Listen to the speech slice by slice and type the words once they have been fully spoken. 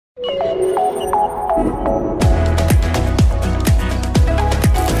This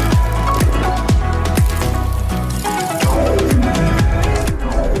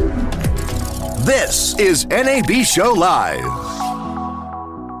is NAB Show Live.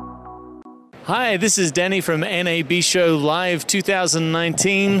 Hi, this is Danny from NAB Show Live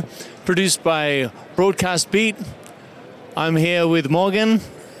 2019, produced by Broadcast Beat. I'm here with Morgan.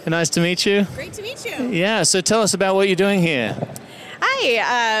 Nice to meet you. Great to meet you. Yeah, so tell us about what you're doing here.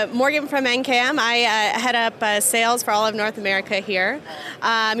 Hi, Morgan from Ncam. I head up sales for all of North America here. Here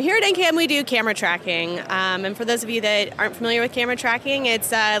at Ncam, we do camera tracking. And for those of you that aren't familiar with camera tracking,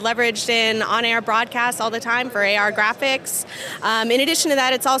 it's leveraged in on-air broadcasts all the time for AR graphics. In addition to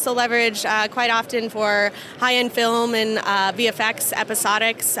that, it's also leveraged quite often for high-end film and VFX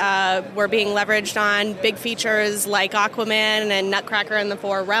episodics. We're being leveraged on big features like Aquaman and Nutcracker in the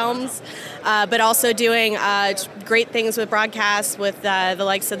Four Realms, but also doing great things with broadcasts with the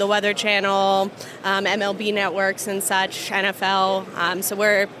likes of the Weather Channel, MLB networks and such, NFL. So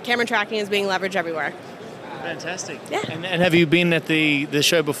camera tracking is being leveraged everywhere. Fantastic. Yeah. And have you been at the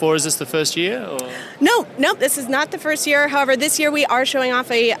show before? Is this the first year? Or? No, this is not the first year. However, this year we are showing off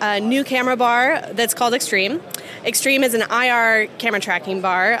a new camera bar that's called Extreme. Extreme is an IR camera tracking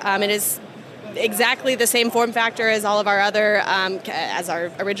bar. It is exactly the same form factor as all of our other, as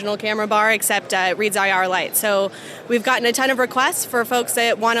our original camera bar, except it reads IR light. So we've gotten a ton of requests for folks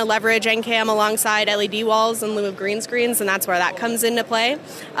that want to leverage Ncam alongside LED walls in lieu of green screens, and that's where that comes into play.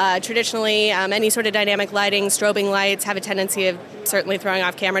 Traditionally, any sort of dynamic lighting, strobing lights have a tendency of certainly throwing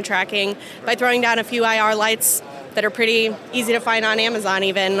off camera tracking. By throwing down a few IR lights that are pretty easy to find on Amazon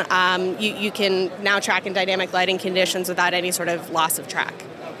even, you can now track in dynamic lighting conditions without any sort of loss of track.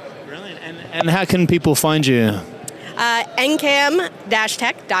 And how can people find you?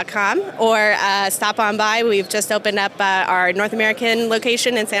 Ncam-tech.com or stop on by. We've just opened up our North American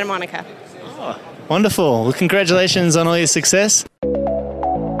location in Santa Monica. Oh, wonderful. Well, congratulations on all your success.